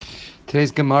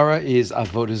Today's Gemara is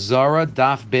Avodah Zarah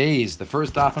Daf Beis. The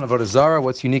first daf on Avodah Zarah.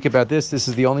 What's unique about this? This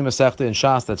is the only Masechta in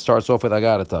Shas that starts off with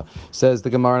Agarata. Says the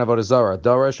Gemara in Avodah Zarah.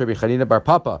 Darash Rabbi Chanina Bar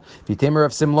Papa. V'temer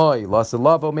of Simloi.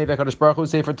 Lasalavo Mei V'Kadosh Baruch Hu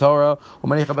Sefer Torah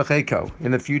U'Manicha B'Cheiko.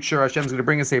 In the future, Hashem is going to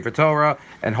bring a Sefer Torah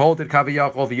and hold it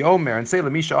Kaviyach Ol V'Yomer and say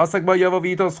Lemisha Asak Ba Yavo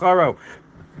V'Yito Scharo.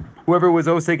 Whoever was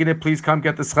osaking it, please come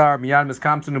get the schar. Miyad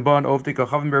miskam to nuban ovdik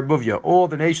achavim berbuvia. All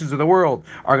the nations of the world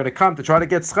are going to come to try to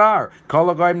get schar. Kol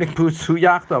ha'goyim nikpusu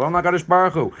yachtav. Am HaKadosh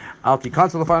Baruch Hu. Al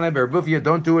tikantzol lefanei berbuvia.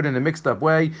 Don't do it in a mixed up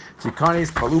way.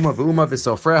 Tikanis kaluma v'uma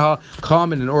v'sofreha.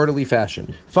 Come in an orderly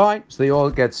fashion. Fine. So they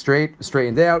all get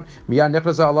straightened out. Miyad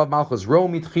nechnaza alav malchus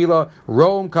Rome mitchila.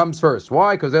 Rome comes first.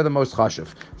 Why? Because they're the most chashuv.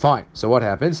 Fine. So what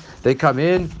happens? They come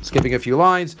in, skipping a few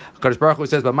lines. HaKadosh Baruch Hu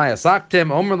says, "B'maya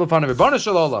saktem omer lefanei b'bana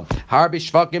shalom." Harbi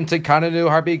shvakim tekanenu,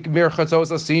 harbi mirchatzos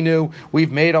asinu.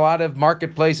 We've made a lot of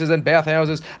marketplaces and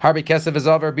bathhouses. Harbi kesef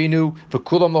ezavar binu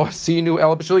v'kulam lo asinu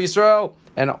el b'shul Yisrael.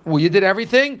 And you did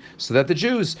everything so that the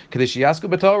Jews, kadishiyasku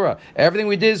b'Torah, everything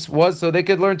we did was so they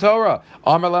could learn Torah.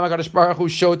 Amar lema HaKadosh Baruch Hu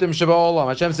shotem sheba'olam.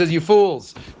 Hashem says, you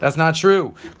fools. That's not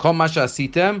true. Kol masha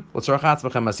asitem, l'tzorach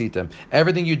atzmachem asitem.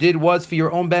 Everything you did was for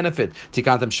your own benefit.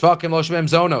 Tikantem shvakim lo shmem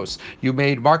zonos. You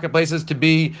made marketplaces to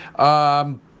be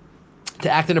to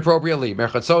act inappropriately.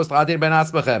 Bathhouses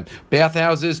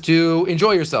to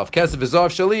enjoy yourself.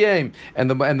 And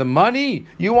the money,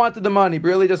 you wanted the money,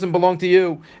 really doesn't belong to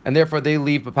you, and therefore they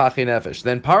leave b'pachi nefesh.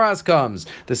 Then Paras comes,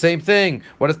 the same thing.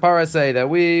 What does Paras say? That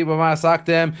we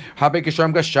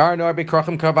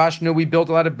built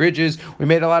a lot of bridges, we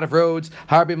made a lot of roads.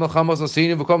 It was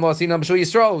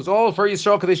all for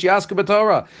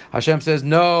Yisrael. Hashem says,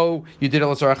 no, you did it,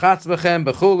 and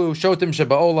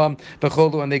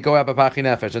they go out b'pachi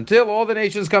nefesh, until all the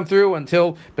nations come through,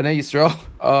 until Bnei Yisrael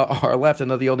are left, and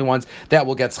they're the only ones that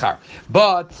will get schar.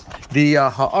 But the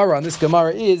ha'ara on this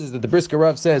Gemara is that the Brisker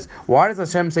Rav says, why does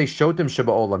Hashem say shotim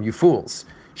sheba'olam, you fools?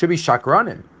 It should be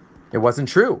shakranim. It wasn't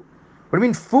true. What do you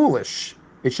mean foolish?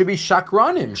 It should be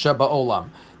shakranim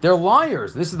sheba'olam. They're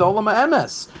liars. This is the olam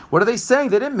ha'emes. What are they saying?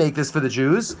 They didn't make this for the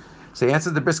Jews. So he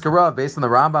answers the Brisker Rav based on the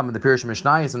Rambam and the Pirush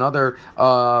Mishnayos and other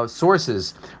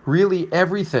sources. Really,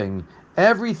 everything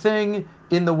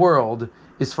in the world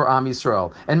is for Am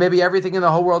Yisrael. And maybe everything in the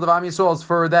whole world of Am Yisrael is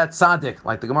for that tzaddik,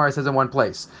 like the Gemara says in one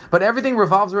place. But everything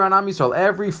revolves around Am Yisrael.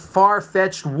 Every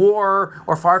far-fetched war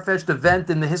or far-fetched event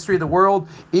in the history of the world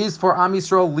is for Am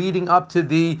Yisrael, leading up to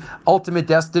the ultimate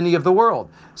destiny of the world.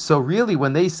 So really,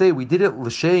 when they say we did it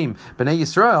l'shem B'nai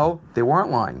Yisrael, they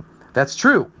weren't lying. That's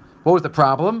true. What was the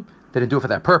problem? They didn't do it for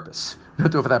that purpose. They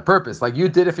didn't do it for that purpose. Like you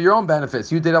did it for your own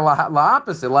benefits. You did it la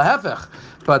opposite, la hefech.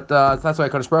 But that's why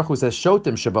HaKadosh Baruch Hu says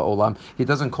shotim sheba'olam. He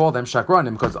doesn't call them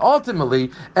shakranim, because ultimately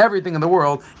everything in the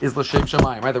world is l'shem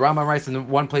shamayim. Right? The Rambam writes in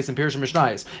one place in Pirush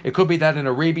Mishnayos, it could be that an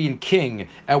Arabian king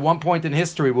at one point in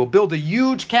history will build a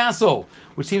huge castle,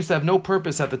 which seems to have no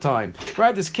purpose at the time.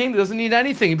 Right? This king doesn't need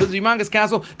anything. He builds a humongous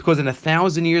castle because in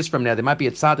 1,000 years from now there might be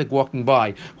a tzaddik walking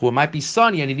by who it might be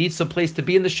sunny and he needs some place to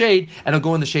be in the shade, and he'll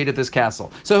go in the shade of this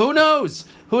castle. So who knows?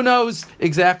 Who knows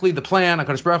exactly the plan?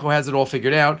 HaKadosh Baruch Hu has it all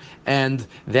figured out, and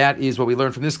that is what we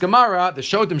learn from this Gemara, the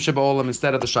shotim sheba'olam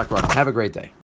instead of the shakran. Have a great day.